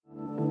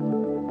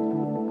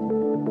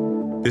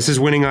This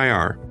is Winning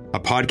IR, a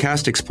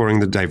podcast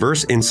exploring the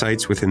diverse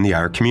insights within the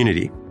IR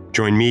community.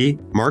 Join me,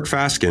 Mark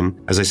Faskin,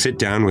 as I sit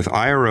down with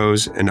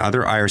IROs and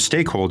other IR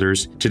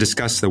stakeholders to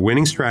discuss the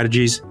winning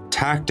strategies,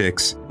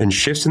 tactics, and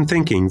shifts in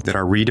thinking that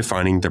are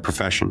redefining the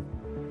profession.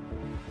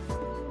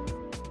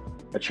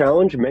 A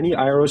challenge many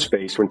IROs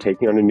face when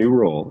taking on a new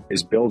role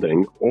is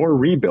building or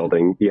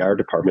rebuilding the IR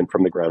department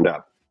from the ground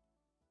up.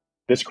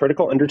 This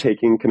critical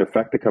undertaking can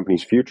affect the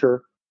company's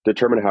future,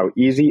 determine how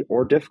easy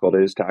or difficult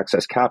it is to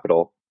access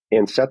capital,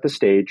 and set the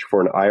stage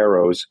for an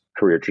IRO's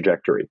career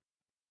trajectory.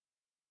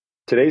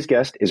 Today's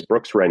guest is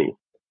Rennie,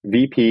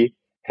 VP,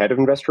 Head of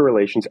Investor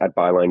Relations at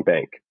Byline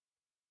Bank.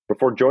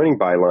 Before joining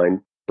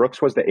Byline,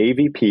 Brooks was the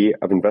AVP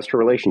of Investor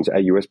Relations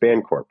at US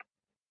Bancorp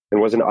and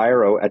was an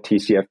IRO at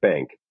TCF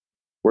Bank,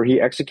 where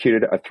he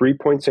executed a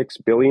 $3.6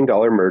 billion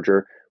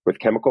merger with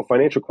Chemical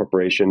Financial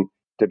Corporation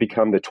to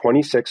become the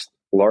 26th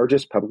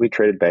largest publicly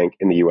traded bank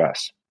in the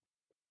U.S.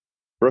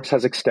 Brooks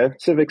has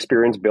extensive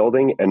experience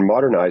building and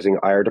modernizing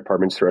IR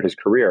departments throughout his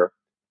career,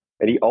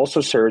 and he also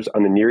serves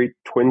on the NERI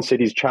Twin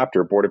Cities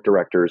chapter board of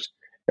directors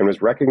and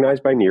was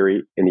recognized by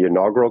NERI in the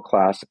inaugural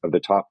class of the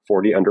top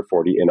 40 under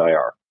 40 in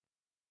IR.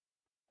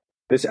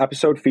 This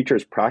episode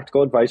features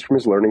practical advice from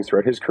his learnings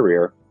throughout his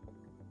career,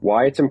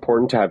 why it's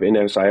important to have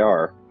in-house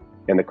IR,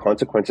 and the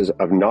consequences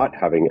of not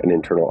having an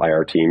internal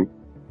IR team,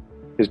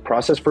 his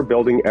process for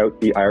building out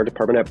the IR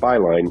department at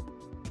Byline,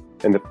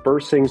 and the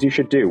first things you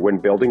should do when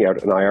building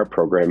out an IR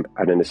program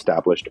at an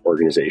established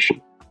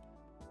organization.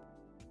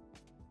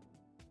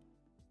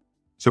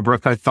 So,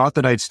 Brooke, I thought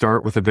that I'd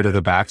start with a bit of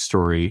the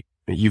backstory.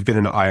 You've been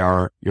in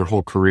IR your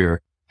whole career.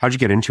 How'd you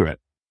get into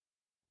it?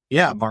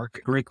 Yeah,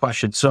 Mark, great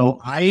question. So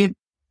I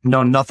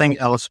know nothing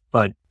else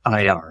but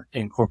IR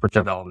in corporate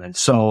development.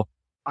 So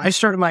I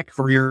started my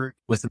career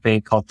with a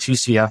bank called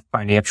TCF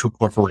Financial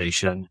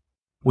Corporation,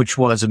 which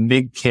was a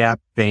mid-cap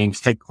bank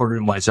headquartered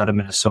in Wayzata,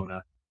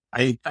 Minnesota.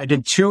 I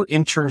did 2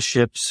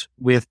 internships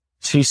with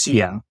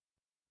TCF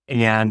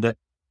and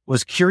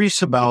was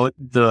curious about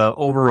the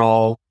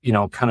overall,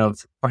 kind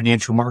of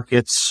financial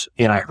markets.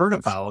 And I heard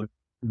about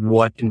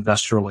what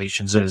investor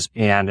relations is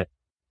and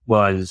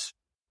was,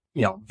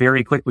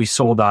 very quickly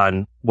sold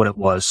on what it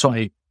was. So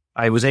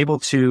I was able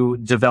to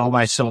develop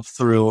myself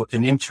through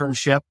an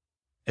internship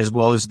as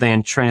well as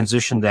then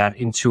transition that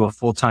into a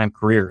full-time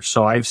career.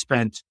 So I've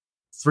spent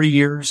 3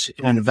 years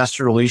in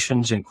investor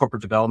relations and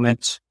corporate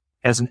development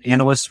as an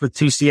analyst with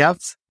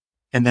TCF,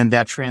 and then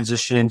that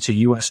transitioned into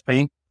US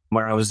Bank,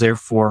 where I was there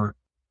for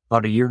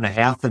about 1.5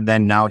 years, and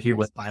then now here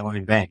with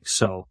Byline Bank.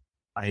 So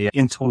I,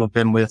 in total, have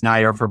been with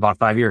IR for about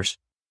 5 years.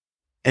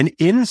 And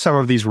in some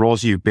of these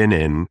roles you've been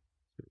in,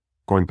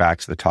 going back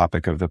to the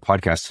topic of the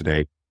podcast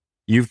today,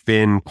 you've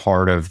been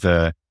part of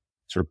the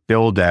sort of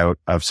build out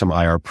of some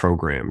IR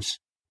programs.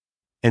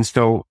 And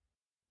so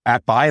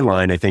at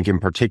Byline, I think in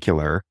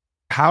particular,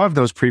 how have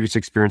those previous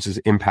experiences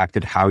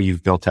impacted how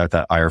you've built out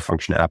that IR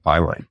function at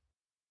Byline?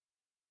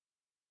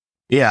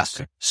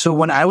 Yes. So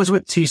when I was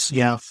with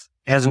TCF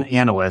as an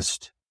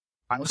analyst,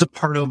 I was a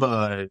part of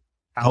a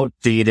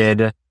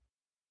outdated,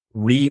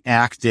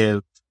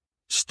 reactive,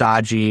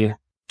 stodgy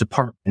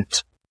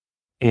department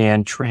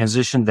and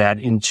transitioned that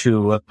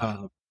into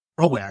a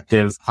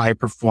proactive,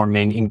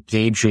 high-performing,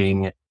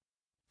 engaging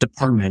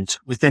department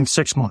within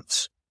 6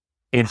 months.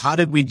 And how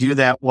did we do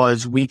that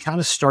was we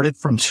kind of started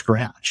from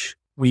scratch.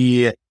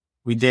 We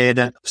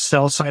did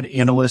sell-side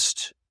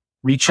analyst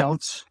reach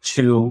outs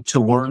to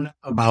learn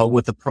about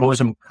what the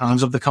pros and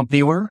cons of the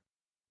company were,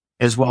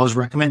 as well as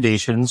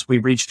recommendations. We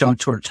reached out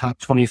to our top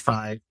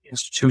 25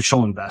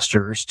 institutional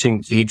investors to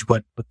engage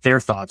what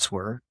their thoughts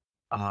were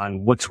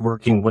on what's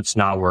working, what's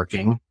not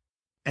working.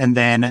 And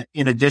then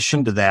in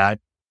addition to that,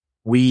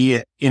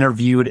 we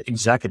interviewed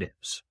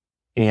executives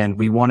and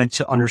we wanted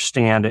to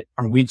understand,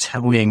 are we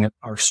telling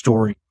our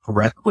story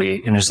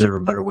correctly? And is there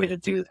a better way to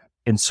do that?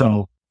 And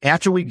so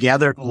after we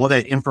gathered all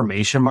that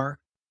information, Mark,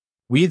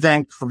 we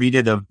then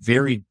created a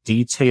very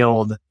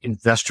detailed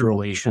investor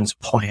relations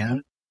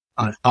plan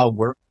on how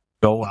we're going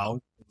to go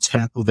out and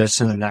tackle this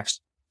in the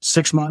next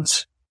 6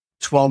 months,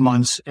 12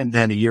 months, and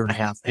then 1.5 years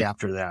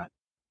after that.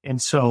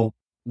 And so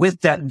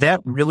with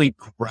that really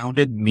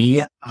grounded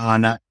me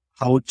on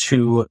how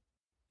to,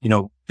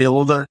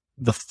 build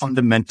the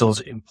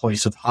fundamentals in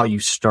place of how you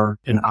start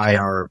an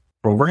IR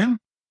program.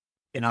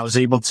 And I was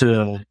able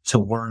to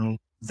learn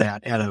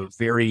that at a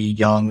very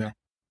young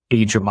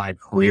age of my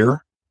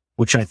career,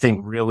 which I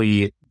think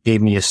really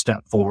gave me a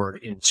step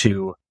forward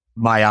into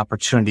my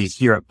opportunity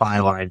here at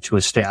Byline to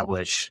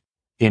establish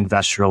the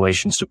investor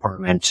relations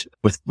department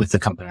with the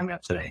company I'm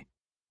at today.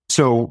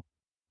 So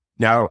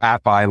now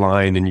at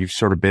Byline, and you've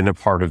sort of been a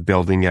part of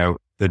building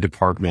out the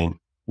department,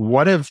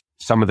 what have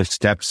some of the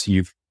steps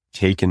you've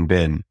taken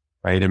been,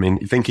 right? I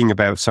mean, thinking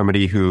about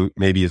somebody who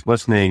maybe is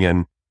listening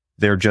and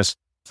they're just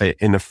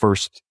in the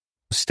first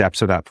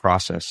steps of that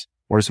process.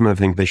 What are some of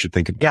the things they should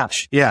think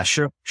about? Yeah,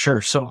 sure.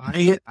 So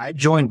I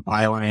joined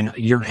Byline 1.5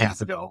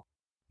 years ago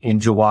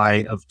in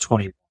July of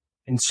 2020.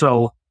 And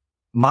so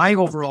my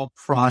overall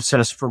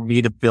process for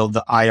me to build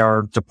the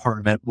IR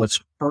department was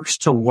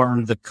first to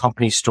learn the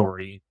company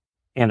story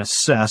and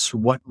assess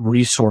what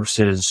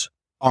resources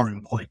are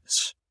in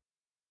place.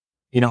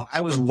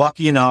 I was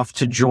lucky enough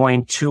to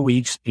join 2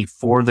 weeks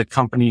before the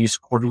company's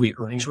quarterly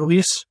earnings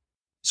release.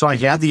 So I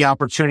had the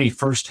opportunity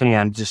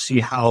firsthand to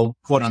see how,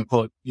 quote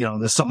unquote,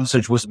 the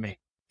sausage was made.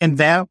 And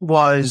that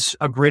was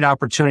a great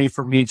opportunity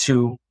for me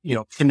to,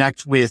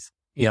 connect with,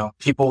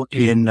 people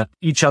in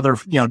each other,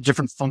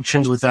 different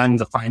functions within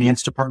the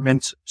finance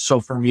department. So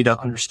for me to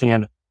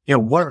understand,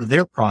 what are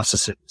their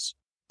processes?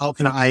 How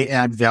can I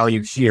add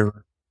value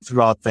here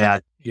throughout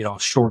that,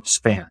 short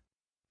span?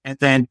 And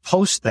then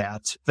post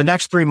that, the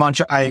next 3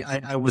 months,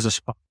 I was a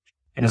sponge.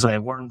 And as I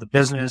learned the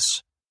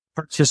business,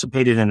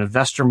 participated in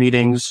investor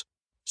meetings,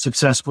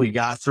 successfully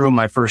got through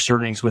my first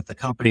earnings with the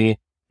company.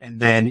 And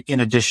then in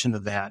addition to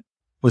that,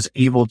 was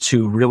able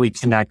to really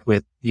connect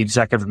with the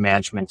executive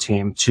management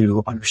team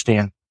to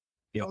understand,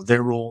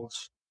 their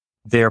roles,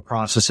 their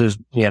processes,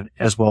 and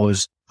as well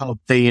as how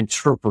they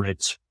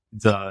interpret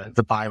the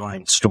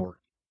Byline story.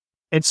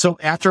 And so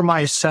after my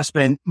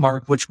assessment,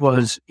 Mark, which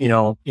was,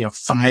 5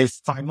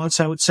 months,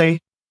 I would say,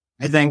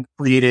 I then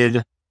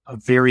created a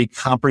very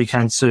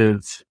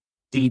comprehensive,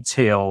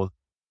 detailed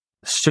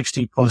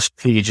 60+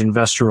 page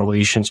investor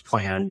relations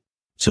plan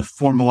to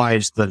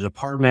formalize the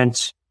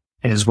department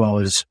as well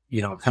as,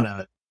 kind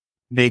of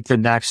make the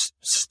next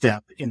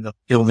step in the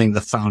building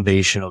the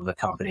foundation of the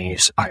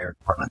company's IR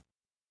department.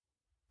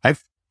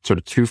 I've sort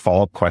of 2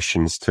 follow-up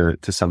questions to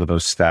some of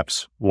those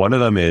steps. One of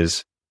them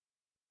is,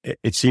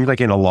 it seems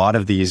like in a lot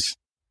of these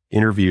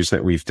interviews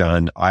that we've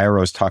done,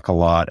 IROs talk a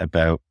lot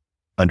about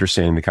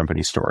understanding the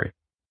company story,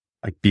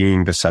 like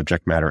being the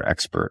subject matter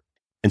expert.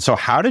 And so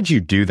how did you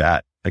do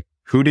that? Like,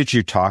 who did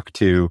you talk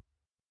to?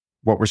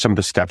 What were some of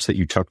the steps that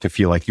you took to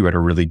feel like you had a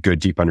really good,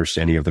 deep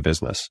understanding of the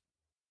business?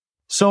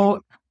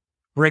 So,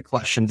 great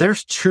question.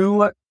 There's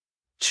two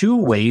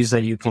ways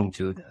that you can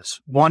do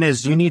this. One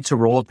is you need to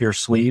roll up your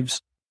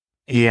sleeves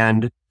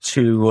and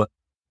to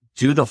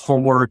do the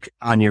homework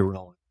on your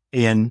own.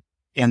 And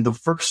the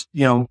first,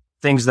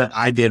 things that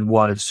I did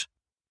was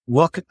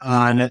look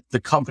on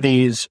the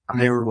company's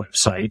IR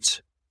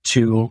website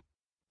to,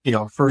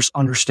 first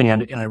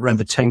understand, and I read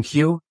the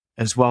 10Q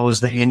as well as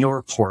the annual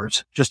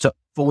report just to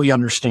fully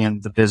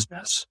understand the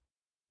business.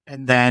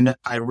 And then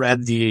I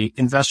read the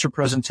investor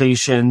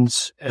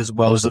presentations as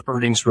well as the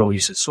earnings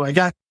releases. So I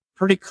got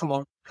pretty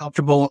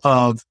comfortable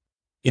of,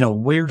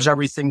 where's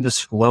everything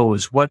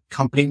disclosed? What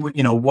company,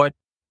 what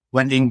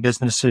lending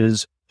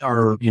businesses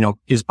are,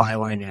 is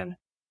Byline in?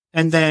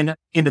 And then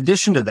in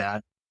addition to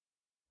that,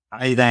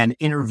 I then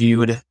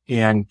interviewed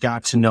and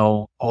got to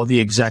know all the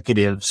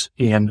executives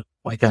and,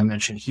 like I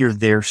mentioned, hear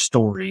their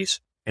stories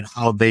and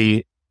how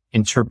they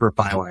interpret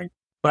Byline.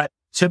 But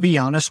to be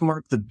honest,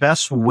 Mark, the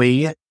best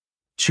way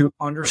to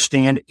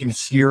understand and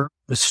hear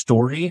the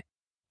story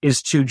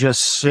is to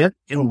just sit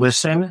and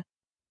listen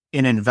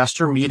in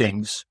investor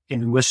meetings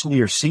and listen to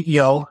your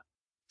CEO,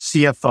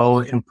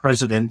 CFO, and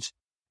president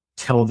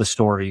tell the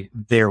story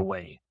their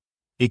way.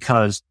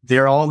 Because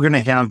they're all going to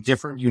have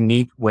different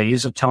unique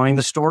ways of telling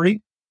the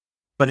story.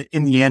 But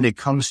in the end, it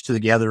comes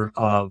together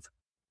of,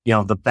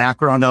 the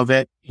background of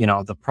it,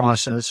 the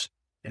process,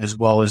 as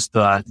well as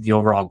the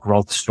overall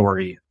growth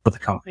story for the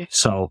company.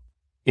 So,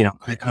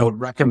 I would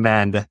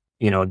recommend,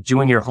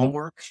 doing your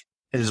homework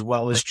as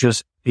well as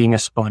just being a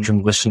sponge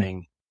and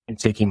listening and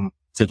taking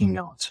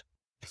notes.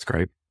 That's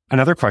great.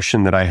 Another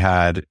question that I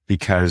had,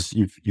 because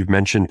you've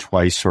mentioned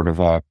twice sort of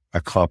a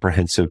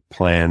comprehensive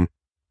plan.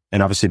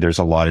 And obviously there's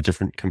a lot of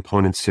different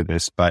components to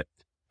this, but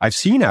I've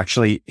seen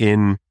actually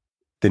in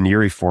the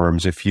NERI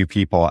forums, a few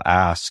people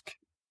ask,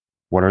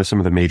 what are some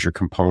of the major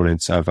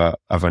components of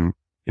an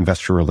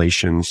investor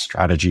relations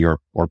strategy or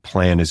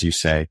plan, as you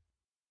say?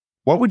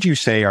 What would you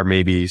say are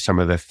maybe some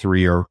of the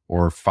 3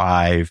 or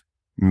 5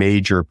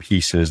 major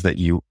pieces that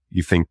you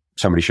think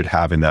somebody should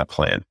have in that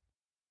plan?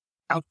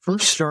 I'll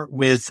first start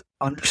with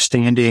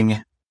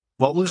understanding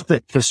what was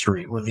the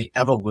history or the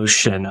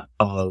evolution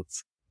of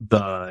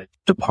the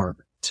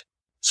department.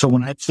 So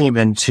when I came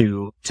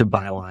into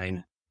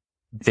Byline,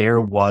 there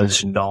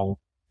was no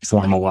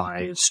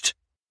formalized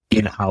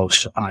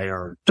in-house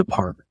IR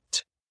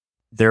department.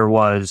 There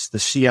was the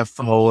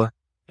CFO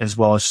as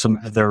well as some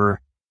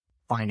other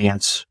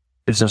finance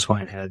business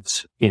line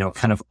heads,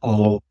 kind of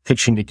all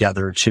pitching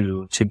together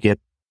to get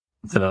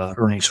the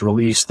earnings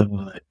release,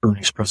 the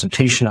earnings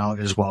presentation out,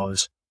 as well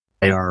as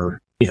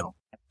IR,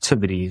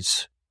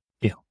 activities,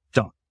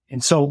 done.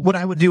 And so what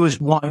I would do is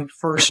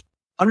first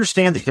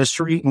understand the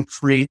history and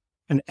create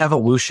an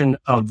evolution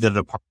of the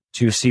department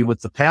to see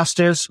what the past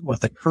is,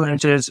 what the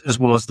current is, as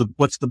well as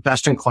what's the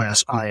best in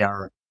class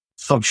IR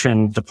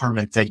function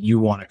department that you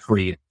want to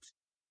create,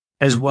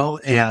 as well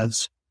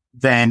as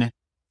then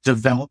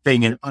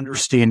developing and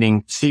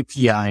understanding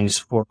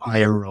KPIs for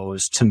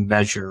IROs to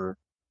measure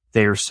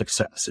their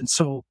success. And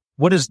so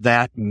what does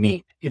that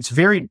mean? It's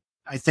very,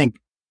 I think,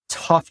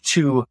 tough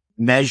to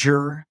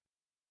measure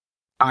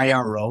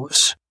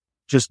IROs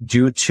just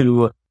due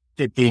to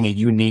it being a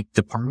unique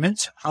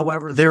department.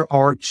 However, there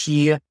are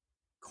key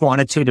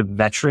quantitative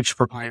metrics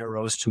for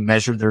IROs to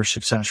measure their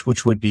success,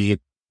 which would be,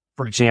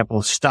 for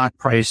example, stock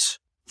price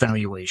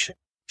valuation,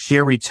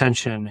 share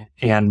retention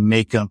and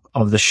makeup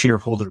of the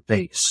shareholder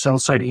base,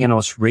 sell-side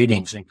analyst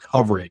ratings and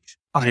coverage,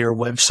 IR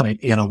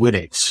website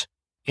analytics,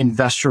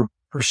 investor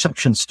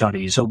perception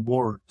studies,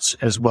 awards,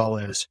 as well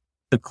as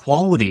the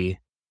quality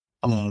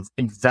of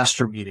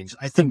investor meetings.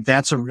 I think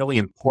that's a really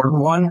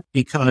important one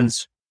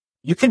because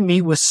you can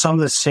meet with some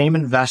of the same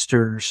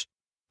investors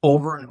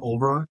over and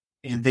over,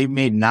 and they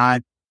may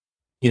not,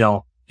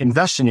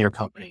 invest in your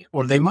company,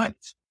 or they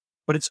might.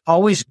 But it's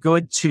always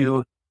good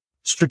to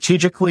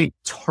strategically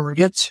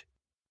target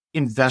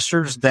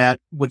investors that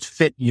would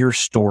fit your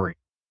story.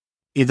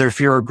 Either if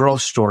you're a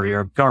growth story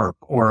or a GARP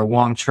or a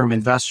long-term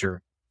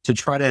investor, to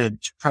try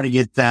to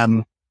get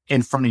them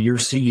in front of your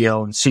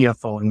CEO and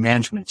CFO and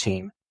management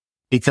team,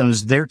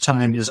 because their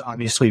time is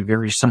obviously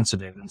very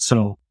sensitive. And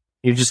so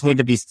you just need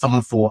to be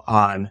thoughtful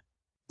on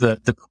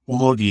the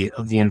quality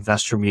of the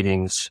investor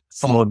meetings,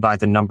 followed by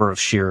the number of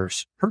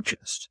shares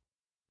purchased.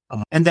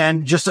 And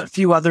then just a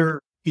few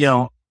other,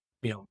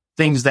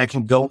 things that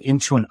can go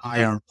into an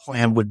IR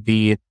plan would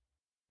be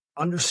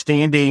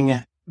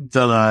understanding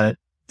the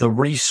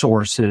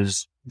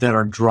resources that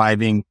are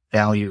driving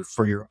value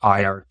for your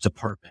IR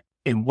department.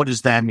 And what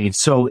does that mean?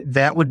 So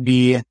that would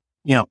be,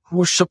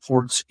 who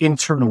supports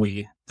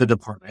internally the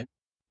department?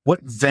 What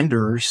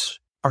vendors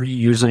are you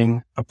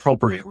using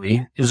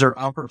appropriately? Is there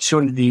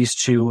opportunities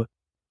to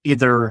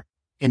either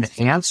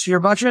enhance your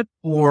budget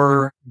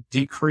or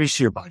decrease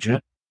your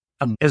budget?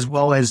 As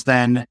well as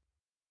then,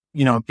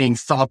 being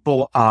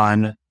thoughtful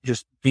on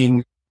just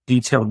being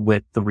detailed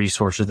with the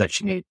resources that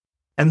you need.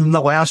 And then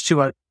the last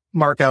two,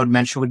 Mark, I would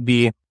mention would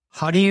be,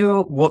 how do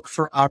you look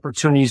for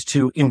opportunities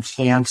to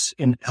enhance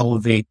and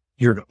elevate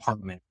your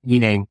department?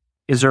 Meaning,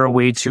 is there a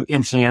way to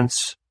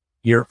enhance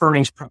your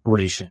earnings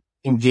preparation,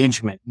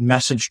 engagement,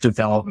 message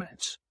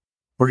development,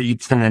 where you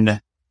can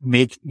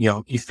make,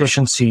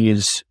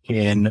 efficiencies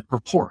in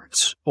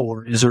reports?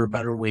 Or is there a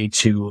better way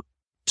to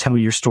tell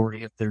your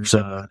story if there's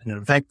an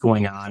event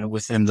going on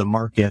within the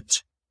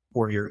market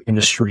or your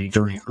industry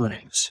during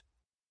earnings?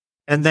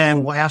 And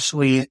then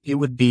lastly, it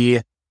would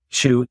be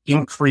to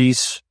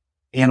increase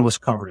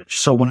analyst coverage.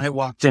 So when I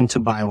walked into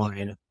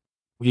Byline,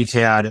 we've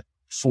had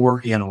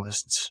 4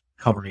 analysts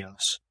covering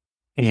us,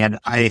 and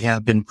I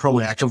have been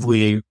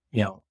proactively,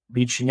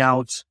 reaching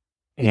out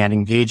and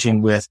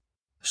engaging with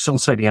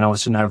sell-side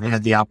analysts, and I've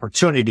had the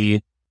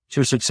opportunity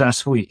to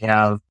successfully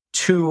have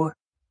 2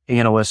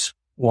 analysts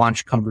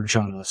launch coverage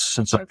on us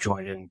since I've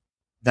joined, and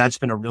that's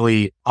been a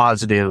really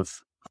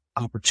positive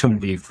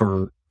opportunity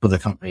for the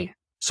company.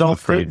 So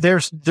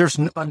there's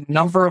a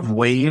number of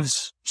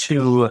ways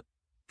to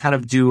kind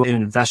of do an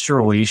investor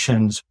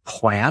relations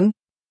plan.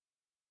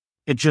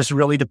 It just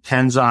really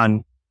depends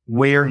on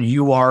where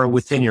you are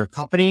within your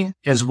company,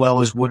 as well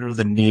as what are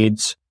the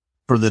needs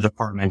for the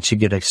department to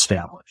get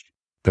established.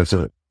 Those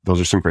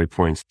are some great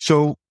points.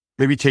 So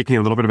maybe taking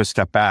a little bit of a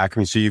step back.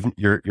 So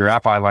you're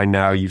at Byline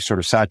now, you've sort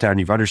of sat down,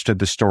 you've understood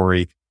the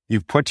story,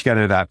 you've put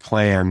together that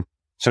plan.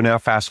 So now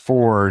fast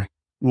forward,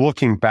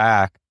 looking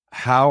back,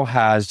 how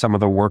has some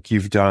of the work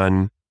you've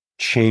done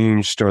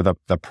changed, or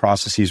the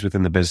processes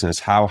within the business?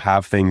 How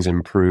have things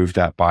improved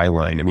at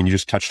Byline? You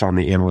just touched on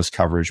the analyst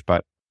coverage,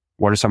 but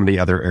what are some of the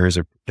other areas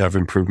of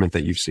improvement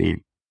that you've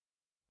seen?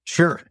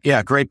 Sure.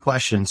 Yeah, great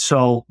question.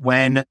 So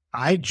when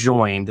I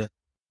joined,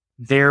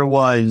 there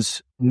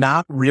was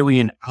not really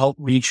an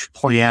outreach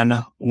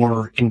plan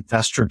or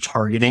investor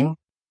targeting,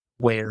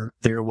 where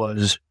there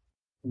was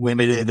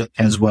limited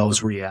as well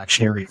as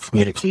reactionary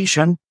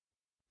communication.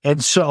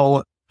 And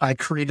so I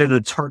created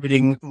a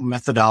targeting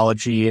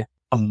methodology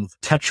of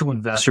potential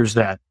investors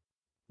that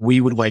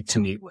we would like to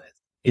meet with.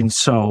 And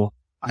so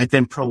I've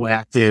been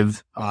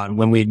proactive on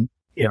when we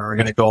are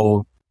going to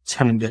go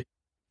attend an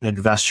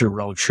investor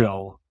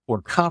roadshow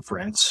or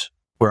conference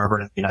wherever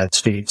in the United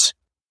States.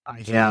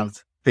 I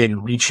have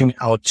been reaching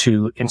out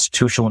to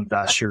institutional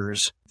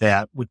investors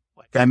that would,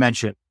 like I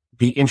mentioned,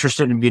 be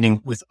interested in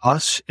meeting with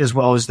us, as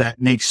well as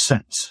that makes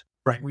sense,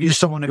 right? We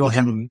just don't want to go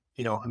have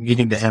a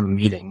meeting to have a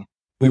meeting.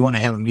 We want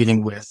to have a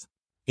meeting with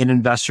an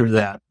investor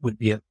that would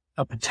be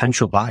a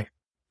potential buyer,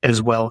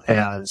 as well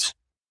as,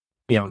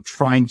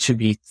 trying to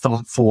be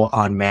thoughtful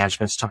on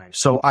management's time.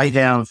 So I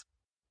have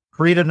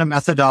created a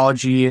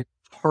methodology,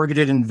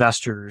 targeted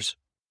investors.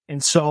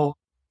 And so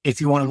if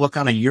you want to look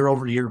on a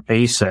year-over-year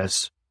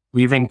basis,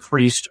 we've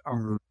increased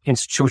our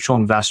institutional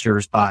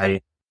investors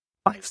by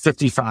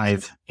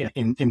 55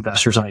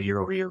 investors on a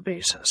year-over-year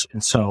basis.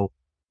 And so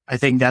I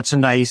think that's a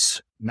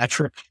nice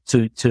metric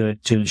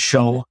to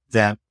show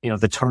that,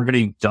 the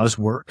targeting does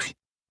work.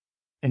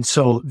 And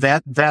so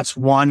that's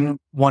one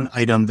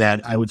item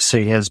that I would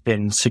say has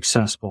been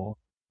successful,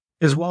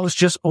 as well as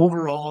just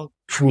overall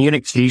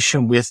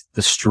communication with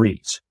the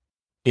streets.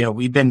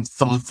 We've been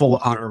thoughtful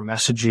on our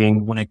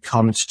messaging when it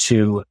comes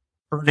to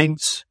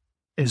earnings,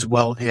 as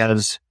well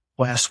as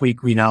last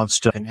week we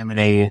announced an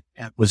M&A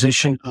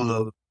acquisition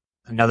of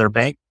another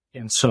bank.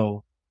 And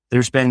so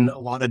there's been a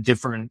lot of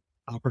different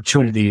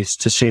opportunities,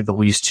 to say the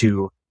least,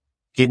 to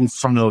get in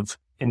front of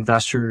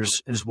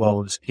investors as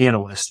well as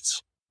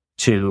analysts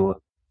to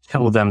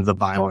tell them the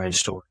Byline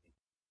story.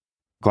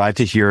 glad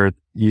to hear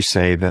you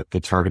say that the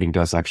targeting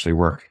does actually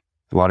work.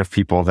 A lot of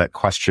people that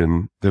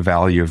question the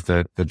value of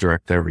the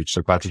direct outreach.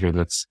 So glad to hear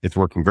that it's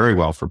working very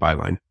well for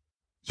Byline.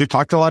 So you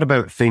talked a lot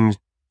about things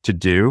to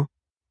do,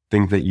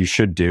 things that you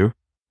should do.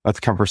 Let's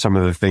cover some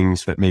of the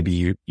things that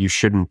maybe you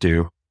shouldn't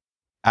do.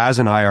 As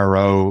an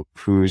IRO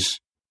who's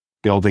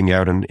building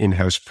out an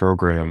in-house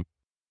program,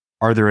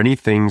 are there any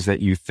things that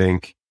you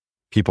think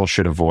people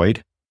should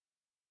avoid?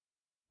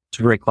 It's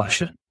a great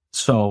question.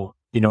 So,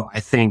 I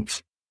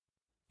think,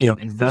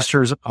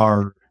 investors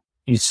are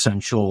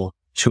essential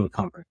to a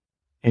company.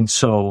 And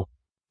so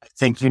I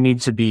think you need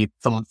to be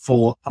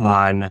thoughtful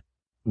on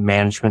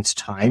management's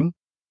time,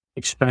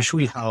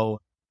 especially how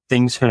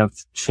things have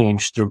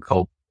changed through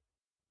COVID.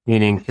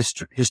 Meaning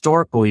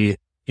historically,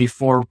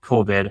 before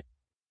COVID,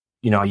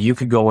 you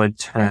could go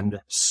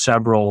attend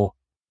several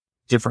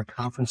different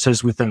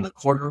conferences within the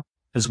quarter,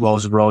 as well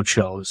as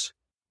roadshows.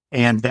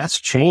 And that's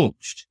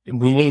changed. And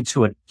we need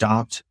to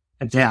adapt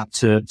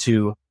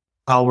to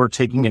how we're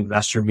taking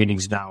investor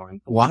meetings now.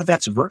 And a lot of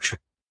that's virtual.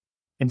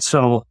 And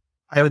so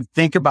I would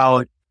think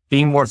about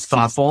being more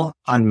thoughtful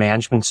on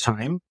management's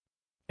time,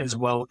 as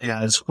well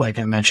as, like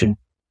I mentioned,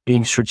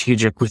 being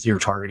strategic with your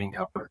targeting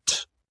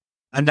efforts.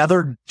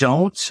 Another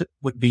don't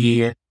would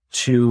be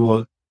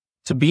to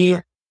be,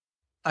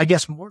 I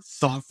guess, more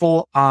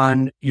thoughtful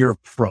on your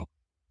approach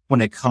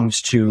when it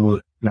comes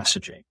to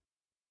messaging.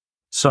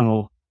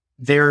 So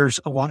there's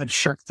a lot of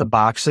check the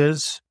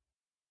boxes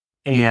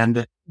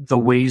and the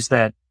ways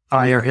that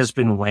IR has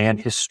been ran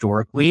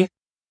historically.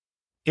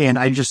 And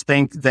I just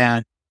think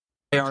that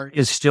IR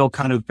is still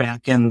kind of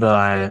back in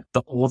the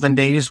olden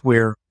days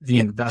where the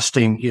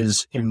investing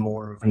is in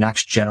more of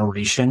next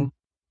generation.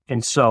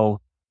 And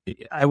so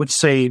I would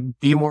say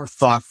be more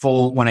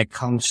thoughtful when it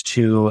comes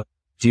to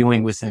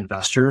dealing with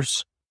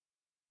investors.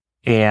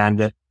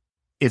 And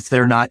if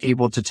they're not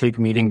able to take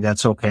a meeting,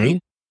 that's okay.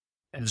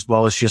 As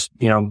well as just,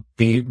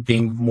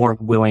 being more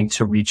willing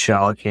to reach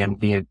out and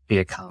be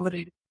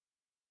accommodated.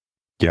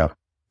 Yeah,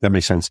 that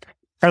makes sense.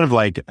 Kind of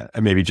like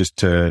maybe just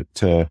to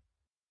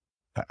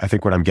I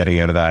think what I'm getting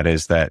out of that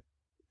is that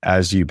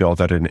as you build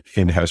out an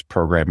in-house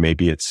program,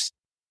 maybe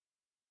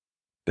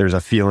there's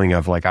a feeling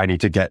of like, I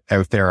need to get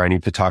out there. I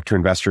need to talk to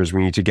investors.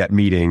 We need to get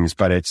meetings,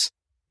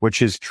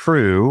 which is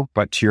true.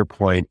 But to your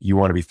point, you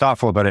want to be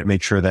thoughtful about it.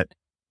 Make sure that,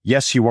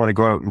 yes, you want to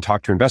go out and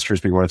talk to investors,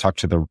 but you want to talk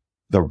to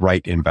the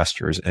right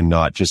investors and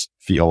not just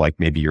feel like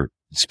maybe you're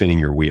spinning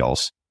your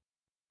wheels.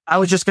 I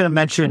was just going to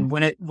mention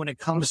when it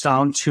comes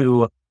down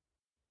to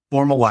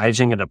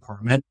formalizing a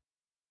department,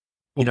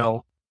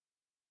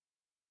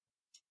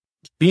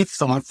 be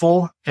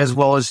thoughtful, as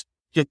well as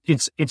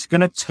it's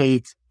going to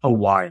take a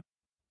while.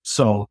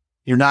 So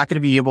you're not going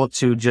to be able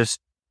to just,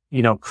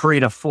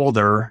 create a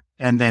folder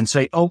and then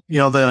say, oh,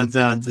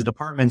 the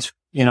department's,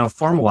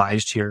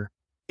 formalized here.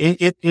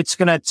 It's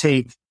going to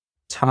take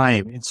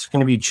time. It's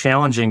going to be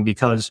challenging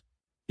because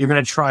you're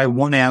going to try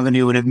one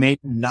avenue and it may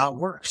not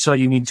work. So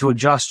you need to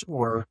adjust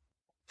or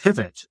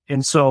pivot.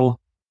 And so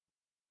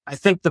I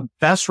think the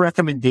best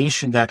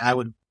recommendation that I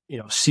would,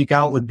 seek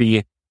out would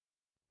be,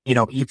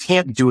 you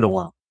can't do it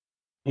alone.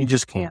 You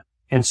just can't.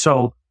 And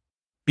so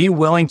be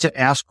willing to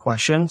ask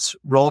questions,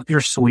 roll up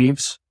your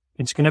sleeves.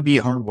 It's going to be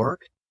hard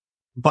work,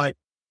 but,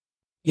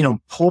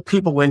 pull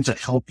people in to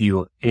help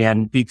you.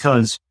 And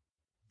because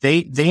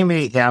they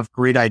may have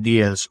great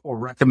ideas or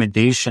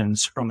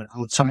recommendations from an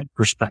outside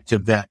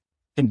perspective that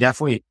can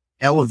definitely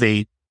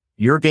elevate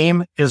your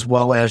game as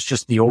well as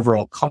just the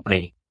overall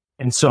company.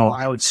 And so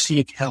I would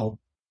seek help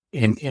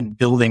in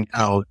building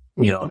out,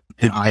 an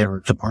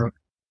IR department.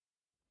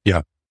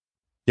 Yeah.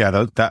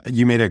 Yeah. That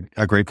you made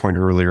a great point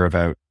earlier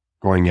about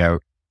going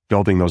out,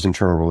 building those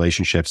internal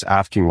relationships,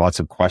 asking lots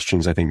of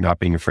questions. I think not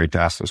being afraid to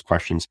ask those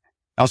questions.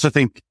 I also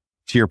think,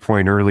 to your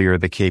point earlier,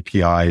 the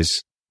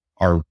KPIs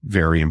are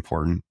very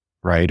important,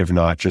 right? Of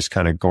not just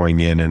kind of going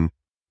in and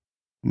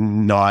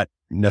not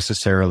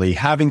necessarily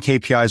having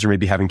KPIs, or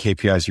maybe having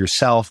KPIs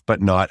yourself,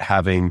 but not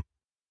having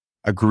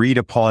agreed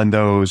upon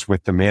those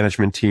with the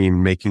management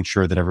team, making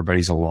sure that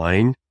everybody's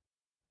aligned.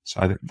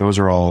 So those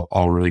are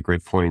all really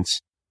great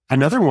points.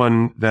 Another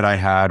one that I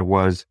had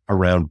was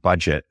around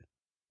budget.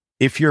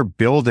 If you're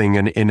building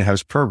an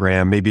in-house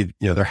program, maybe,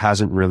 there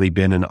hasn't really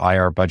been an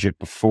IR budget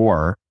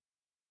before.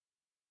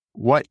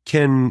 What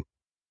can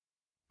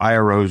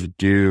IROs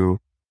do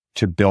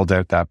to build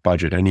out that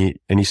budget?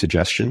 Any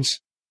suggestions?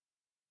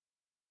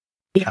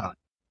 Yeah,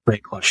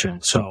 great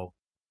question. So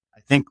I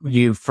think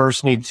you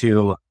first need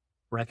to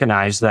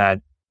recognize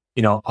that,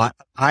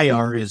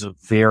 IR is a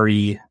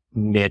very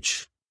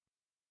niche,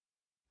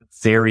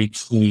 very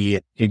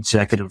key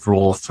executive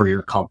role for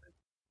your company,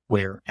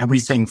 where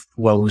everything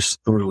flows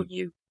through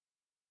you. You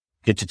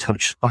get to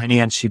touch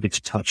finance, you get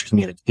to touch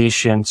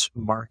communications,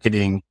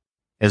 marketing,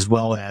 as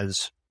well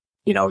as,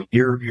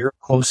 your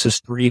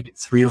closest three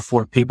to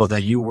four people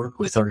that you work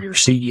with are your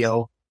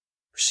CEO,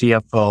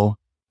 your CFO,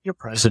 your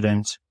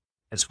president,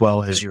 as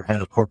well as your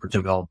head of corporate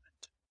development.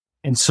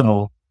 And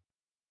so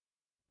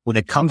when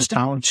it comes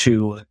down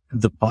to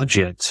the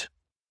budget,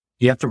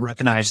 you have to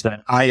recognize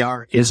that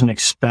IR is an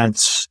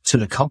expense to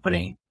the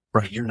company,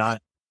 right? You're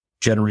not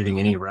generating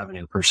any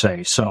revenue per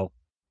se. So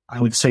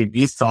I would say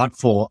be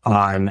thoughtful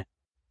on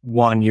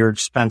one, your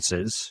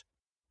expenses,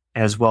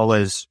 as well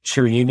as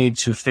two, you need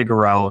to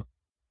figure out,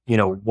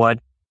 what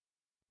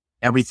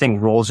everything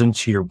rolls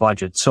into your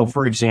budget. So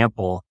for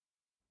example,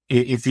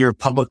 if you're a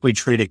publicly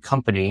traded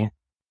company,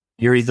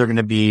 you're either going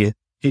to be,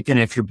 and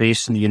if you're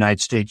based in the United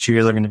States, you're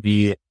either going to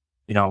be,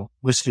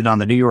 listed on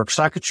the New York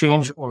Stock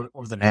Exchange or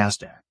the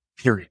NASDAQ,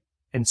 period.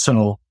 And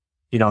so,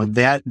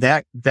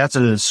 that's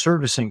a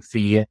servicing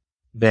fee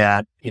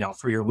that,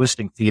 for your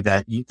listing fee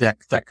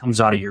that comes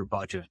out of your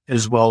budget,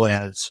 as well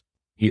as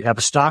you have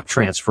a stock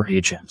transfer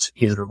agent,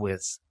 either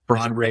with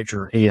Broadridge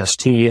or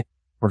AST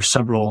or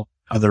several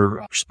other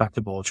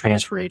respectable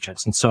transfer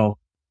agents. And so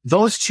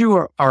those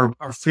two are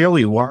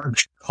fairly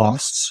large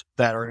costs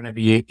that are going to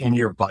be in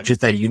your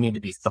budget that you need to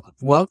be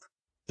thoughtful of.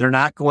 They're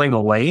not going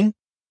away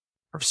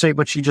per se,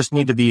 but you just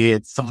need to be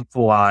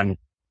thoughtful on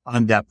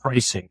that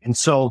pricing. And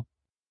so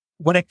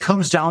when it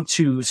comes down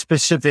to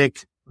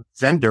specific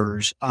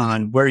vendors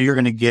on where you're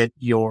going to get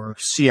your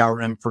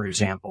CRM, for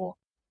example,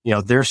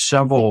 there's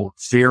several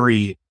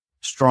very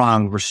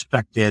strong,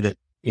 respected,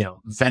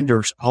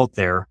 vendors out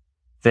there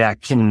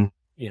that can,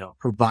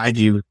 provide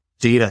you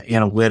data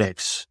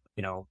analytics,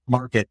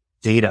 market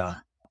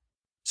data.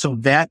 So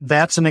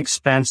that's an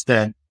expense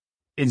that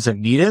isn't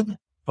needed,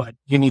 but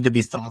you need to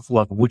be thoughtful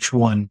of which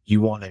one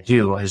you want to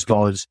do, as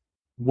well as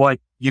what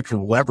you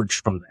can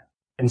leverage from that.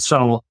 And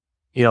so,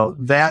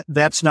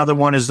 that's another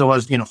one, as well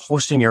as,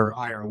 hosting your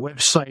IR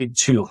website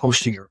to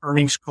hosting your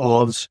earnings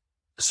calls.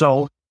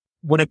 So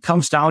when it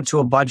comes down to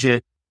a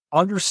budget,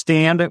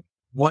 understand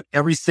what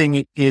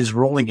everything is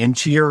rolling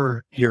into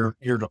your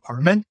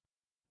department,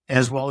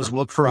 as well as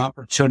look for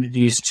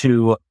opportunities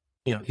to,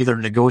 either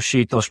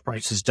negotiate those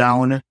prices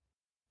down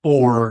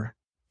or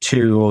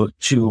to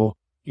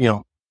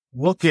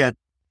look at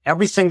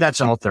everything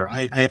that's out there.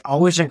 I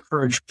always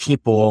encourage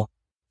people,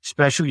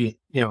 especially,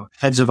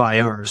 heads of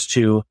IRs,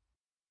 to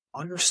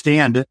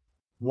understand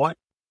what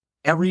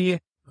every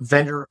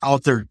vendor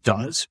out there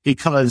does,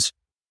 because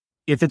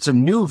if it's a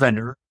new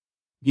vendor,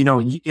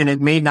 and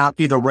it may not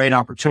be the right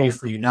opportunity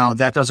for you now,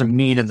 that doesn't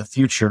mean in the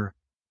future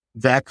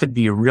that could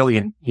be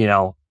really,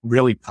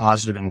 really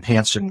positive,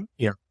 enhancing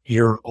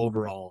your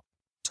overall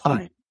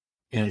time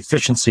and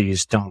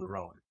efficiencies down the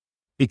road.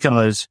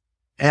 Because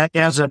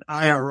as an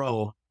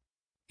IRO,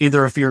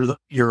 either if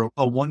you're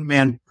a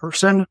one-man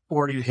person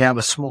or you have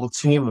a small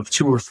team of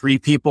 2 or 3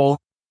 people,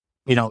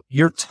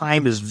 your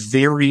time is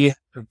very,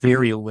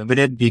 very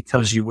limited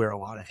because you wear a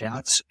lot of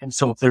hats. And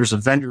so if there's a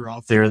vendor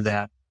out there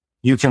that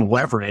you can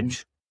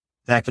leverage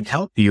that can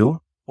help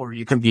you, or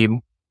you can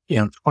be,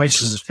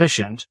 twice as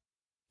efficient,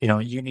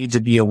 you need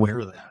to be aware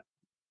of that.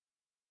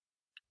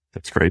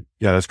 That's great.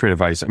 Yeah, that's great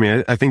advice. I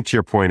mean, I think to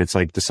your point, it's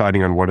like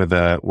deciding on what are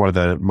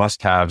the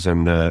must-haves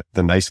and the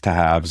nice to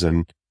haves.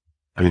 And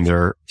I mean,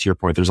 to your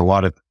point, there's a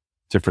lot of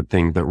different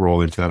things that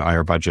roll into that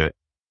IR budget.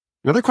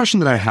 Another question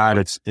that I had,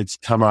 it's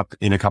come up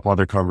in a couple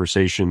other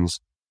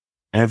conversations.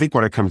 And I think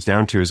what it comes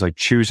down to is like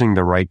choosing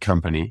the right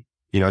company.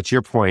 To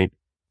your point,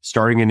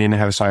 starting an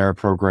in-house IR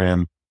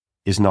program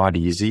is not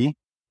easy.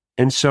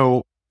 And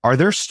so are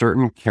there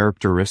certain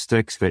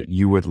characteristics that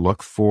you would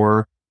look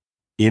for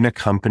in a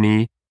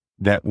company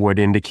that would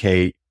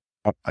indicate,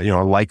 a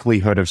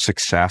likelihood of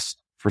success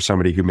for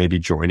somebody who may be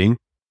joining?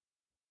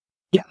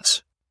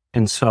 Yes.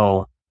 And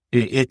so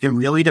it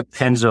really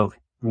depends on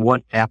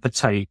what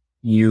appetite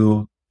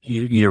you're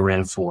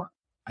in for.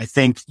 I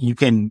think you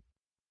can,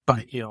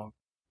 but,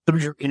 through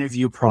your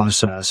interview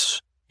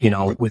process,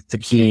 with the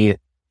key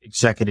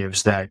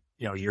executives that,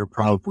 you're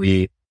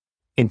probably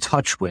in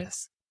touch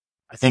with,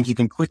 I think you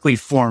can quickly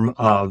form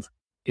of,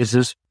 is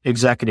this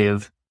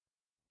executive,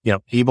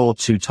 able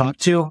to talk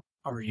to?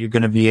 Are you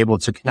going to be able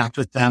to connect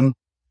with them?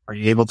 Are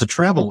you able to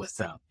travel with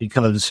them?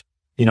 Because,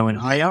 in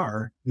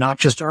IR, not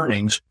just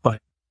earnings, but,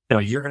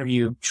 you're going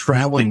to be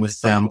traveling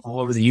with them all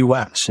over the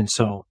U.S. And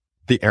so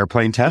the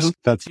airplane test,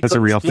 that's a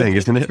real thing,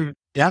 isn't it?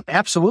 Yeah,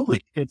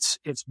 absolutely. It's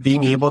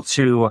being able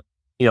to,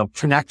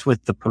 connect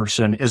with the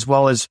person, as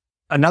well as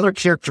another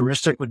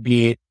characteristic would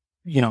be,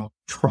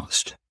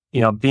 trust,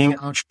 being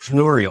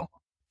entrepreneurial,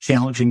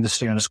 challenging the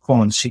status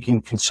quo and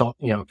seeking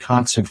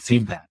constant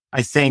feedback.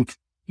 I think,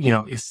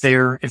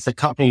 if the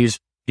company's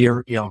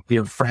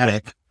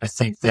bureaucratic, I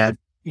think that,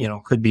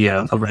 could be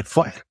a red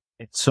flag.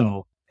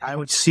 So I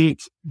would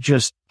seek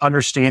just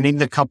understanding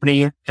the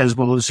company, as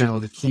well as,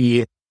 the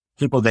key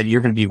people that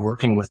you're going to be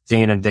working with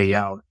day in and day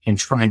out, and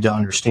trying to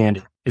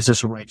understand, is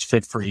this a right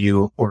fit for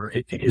you or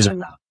is it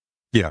not?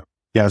 Yeah.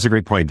 Yeah. That's a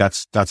great point.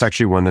 That's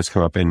actually one that's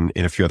come up in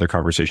a few other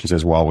conversations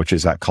as well, which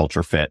is that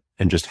culture fit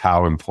and just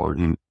how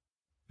important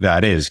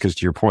that is. Cause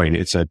to your point,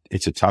 it's a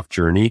tough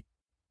journey,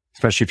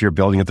 especially if you're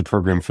building up the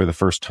program for the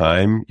first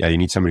time. Yeah. You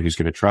need somebody who's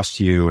going to trust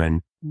you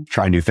and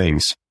try new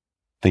things,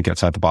 think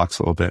outside the box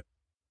a little bit.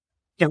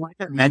 Yeah. Like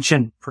I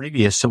mentioned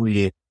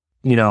previously,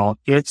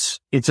 it's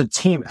a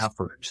team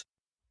effort,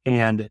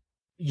 and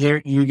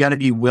you got to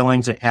be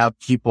willing to have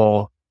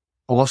people,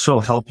 also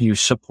help you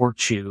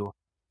support you,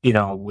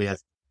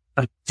 with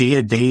a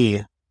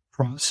day-to-day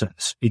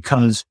process,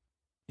 because,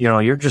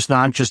 you're just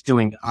not just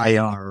doing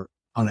IR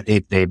on a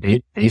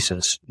day-to-day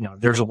basis.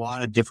 There's a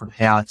lot of different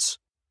hats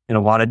and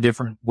a lot of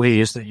different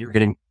ways that you're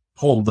getting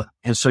pulled.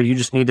 And so you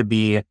just need to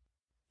be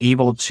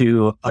able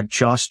to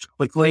adjust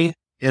quickly,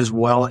 as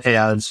well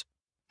as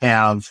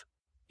have,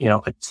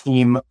 a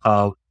team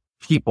of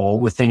people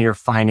within your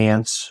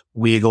finance,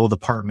 legal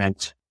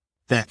department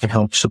that can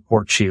help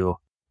support you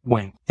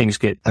when things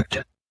get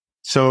hectic.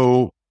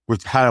 So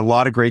we've had a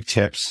lot of great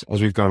tips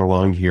as we've gone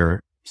along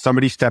here.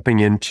 Somebody stepping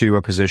into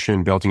a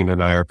position, building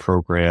an IR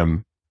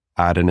program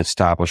at an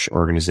established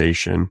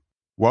organization,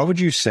 what would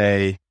you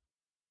say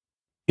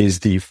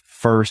is the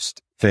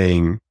first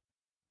thing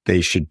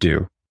they should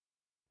do?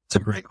 It's a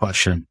great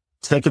question.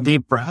 Take a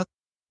deep breath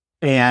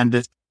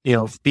and,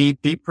 be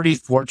pretty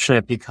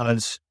fortunate,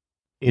 because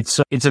it's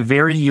a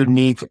very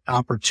unique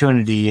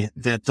opportunity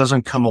that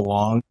doesn't come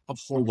along a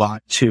whole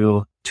lot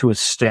to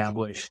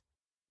establish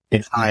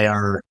an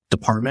IR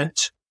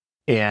department,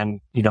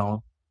 and,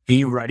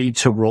 be ready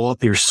to roll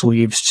up your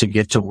sleeves to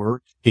get to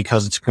work,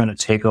 because it's going to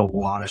take a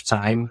lot of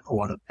time, a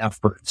lot of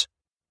effort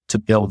to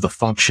build the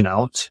function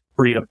out,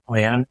 create a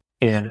plan,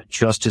 and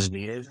adjust as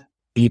needed.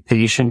 Be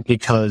patient,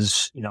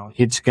 because,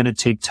 it's going to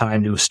take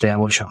time to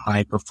establish a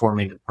high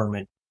performing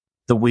department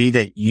the way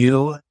that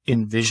you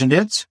envisioned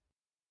it.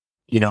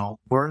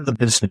 We're in the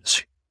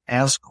business.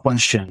 Ask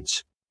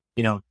questions.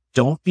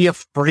 Don't be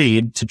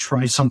afraid to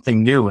try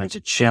something new and to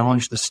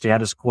challenge the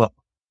status quo.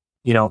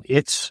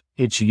 It's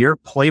your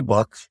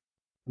playbook.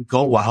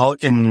 Go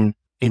out and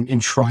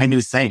try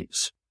new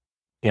things.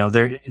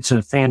 It's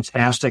a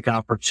fantastic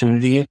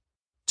opportunity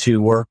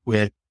to work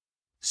with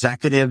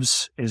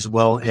executives, as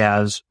well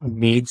as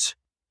meet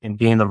and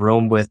be in the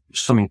room with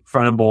some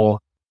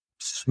incredible,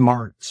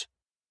 smart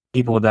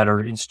people that are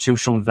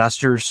institutional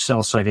investors,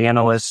 sell-side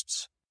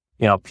analysts,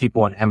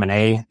 people in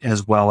M&A,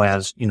 as well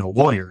as,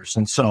 lawyers.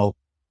 And so,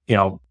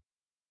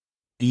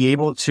 be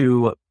able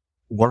to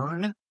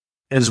learn,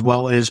 as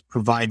well as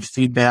provide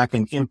feedback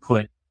and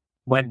input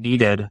when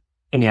needed,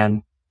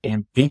 and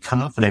be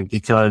confident,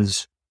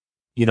 because,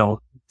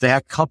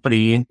 that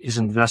company is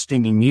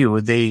investing in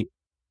you. They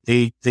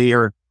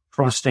are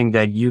trusting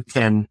that you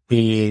can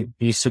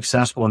be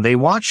successful, and they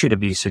want you to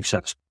be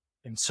successful.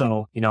 And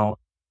so,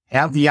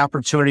 have the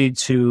opportunity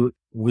to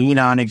lean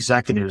on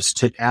executives,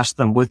 to ask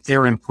them what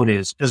their input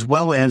is, as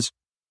well as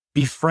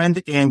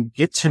befriend and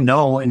get to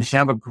know and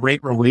have a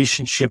great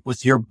relationship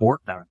with your board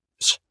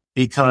members,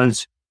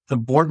 because the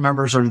board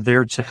members are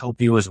there to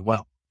help you as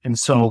well. And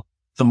so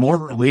the more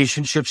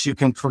relationships you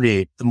can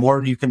create, the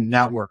more you can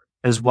network,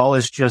 as well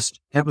as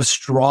just have a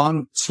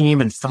strong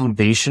team and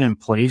foundation in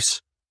place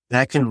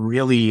that can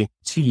really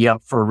tee you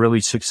up for a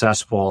really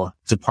successful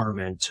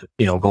department,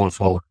 going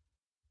forward.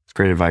 It's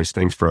great advice.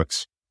 Thanks,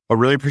 Brooks. I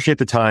really appreciate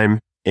the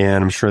time,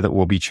 and I'm sure that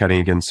we'll be chatting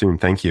again soon.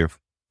 Thank you.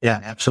 Yeah,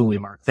 absolutely,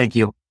 Mark. Thank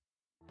you.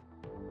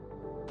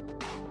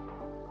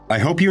 I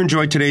hope you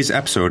enjoyed today's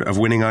episode of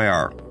Winning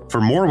IR. For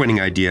more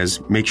winning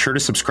ideas, make sure to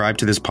subscribe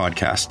to this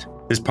podcast.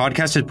 This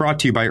podcast is brought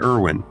to you by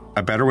Irwin,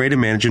 a better way to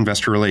manage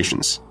investor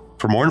relations.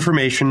 For more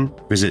information,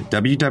 visit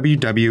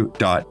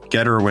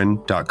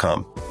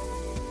www.getirwin.com.